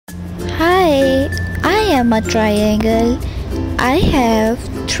I am a triangle. I have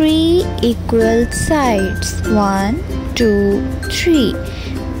 3 equal sides. 1, 2, 3.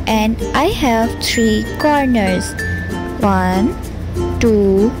 And I have 3 corners. 1,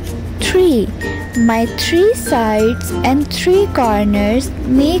 2, 3. My 3 sides and 3 corners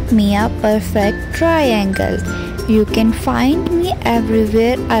make me a perfect triangle. You can find me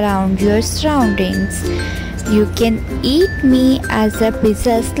everywhere around your surroundings. You can eat me as a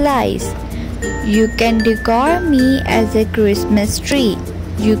pizza slice. You can decor me as a Christmas tree.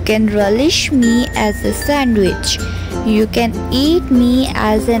 You can relish me as a sandwich. You can eat me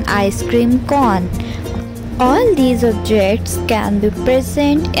as an ice cream cone. All these objects can be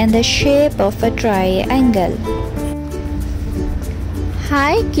present in the shape of a triangle.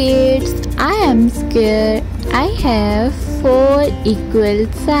 Hi kids, I am scared. I have 4 equal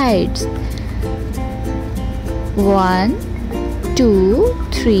sides. 1, 2,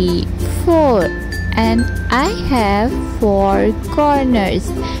 3, 4. And I have 4 corners.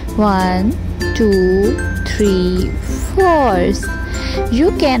 1, 2, 3, 4.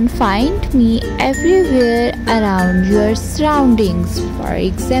 You can find me everywhere around your surroundings. For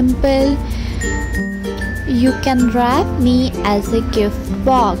example, you can wrap me as a gift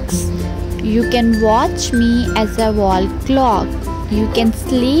box. You can watch me as a wall clock. You can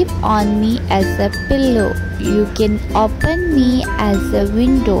sleep on me as a pillow. You can open me as a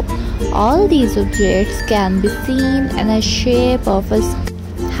window. All these objects can be seen in a shape of a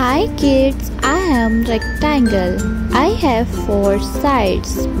Hi kids, I am rectangle. I have 4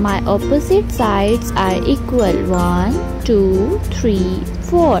 sides. My opposite sides are equal. 1, 2, 3,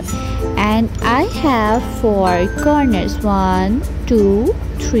 4. And I have 4 corners. 1, 2,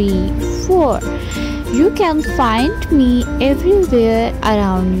 3, 4. You can find me everywhere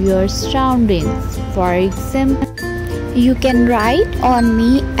around your surroundings. For example, you can write on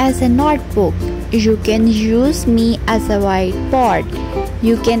me as a notebook. You can use me as a whiteboard.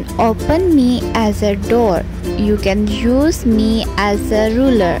 You can open me as a door. You can use me as a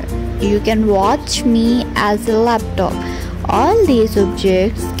ruler. You can watch me as a laptop. All these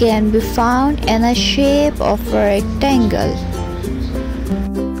objects can be found in a shape of a rectangle.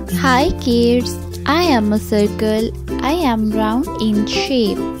 Hi kids, I am a circle. I am round in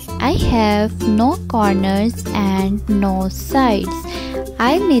shape. I have no corners and no sides.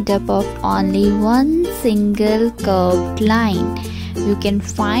 I am made up of only one single curved line. You can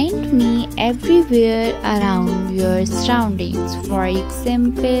find me everywhere around your surroundings. For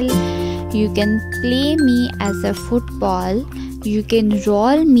example, you can play me as a football. You can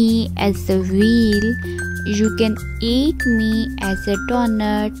roll me as a wheel. You can eat me as a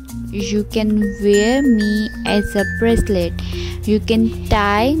donut. You can wear me as a bracelet. You can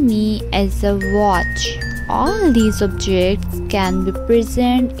tie me as a watch. All these objects can be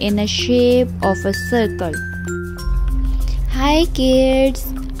present in a shape of a circle. Hi kids,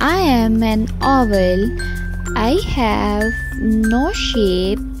 I am an oval. I have no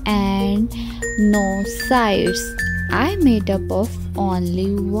shape and no sides. I am made up of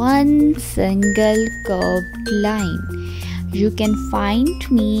only one single curved line. You can find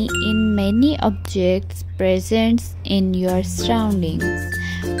me in many objects present in your surroundings.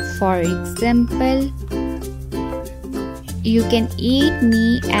 For example, you can eat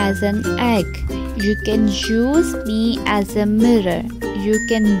me as an egg. You can use me as a mirror. You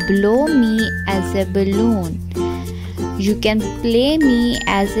can blow me as a balloon. You can play me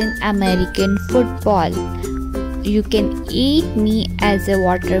as an American football. You can eat me as a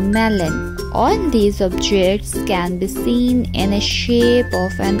watermelon. All these objects can be seen in a shape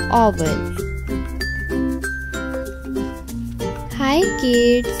of an oval. Hi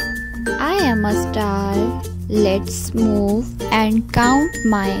kids, I am a star. Let's move and count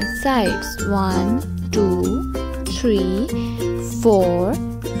my sides. 1, 2, 3, 4,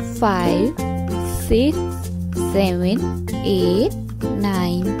 5, 6, 7, 8,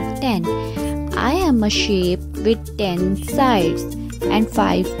 9, 10. I am a shape with 10 sides and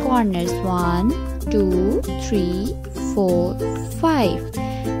 5 corners. 1, 2, 3, 4, 5.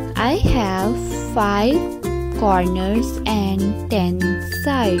 I have 5 corners and 10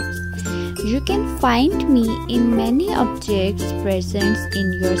 sides. You can find me in many objects present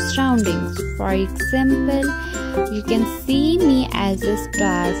in your surroundings. For example, you can see me as a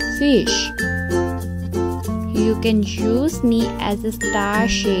starfish. You can use me as a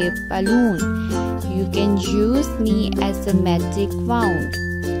star-shaped balloon. You can use me as a magic wand.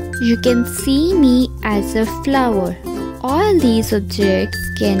 You can see me as a flower. All these objects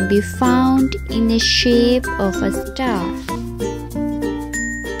can be found in the shape of a star.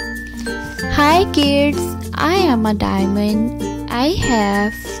 Hi kids, I am a diamond. I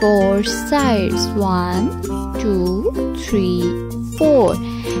have 4 sides. 1, 2, 3, 4.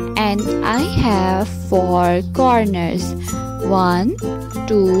 And I have 4 corners. 1,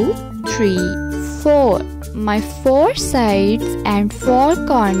 2, 3, 4. My 4 sides and 4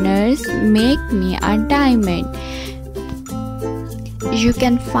 corners make me a diamond. You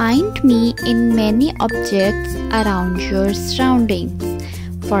can find me in many objects around your surroundings.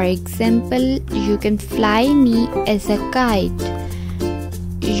 For example, you can fly me as a kite.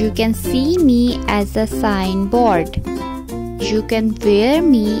 You can see me as a signboard. You can wear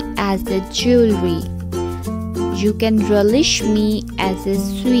me as a jewelry. You can relish me as a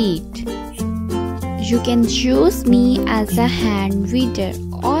sweet. You can use me as a hand weeder.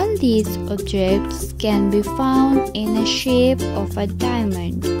 All these objects can be found in the shape of a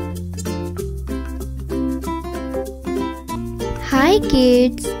diamond. Hi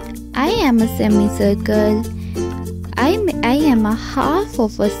kids, I am a semicircle. I am a half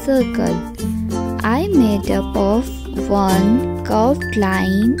of a circle. I made up of one curved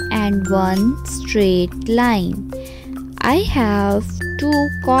line and one straight line. I have 2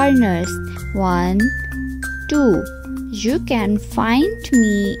 corners. 1, 2. You can find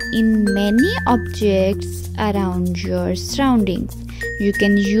me in many objects around your surroundings. You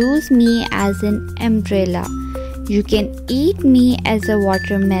can use me as an umbrella. You can eat me as a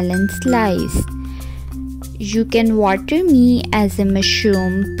watermelon slice. You can water me as a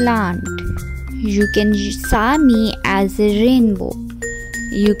mushroom plant. You can saw me as a rainbow.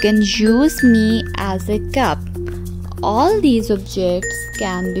 You can use me as a cup. All these objects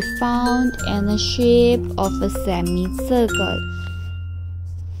can be found in the shape of a semicircle.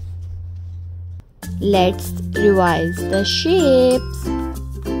 Let's revise the shapes.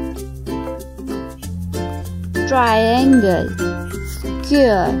 Triangle,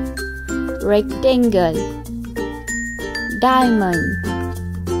 square, rectangle, diamond,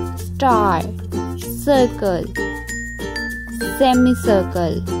 star, circle,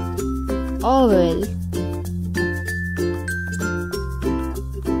 semicircle, oval,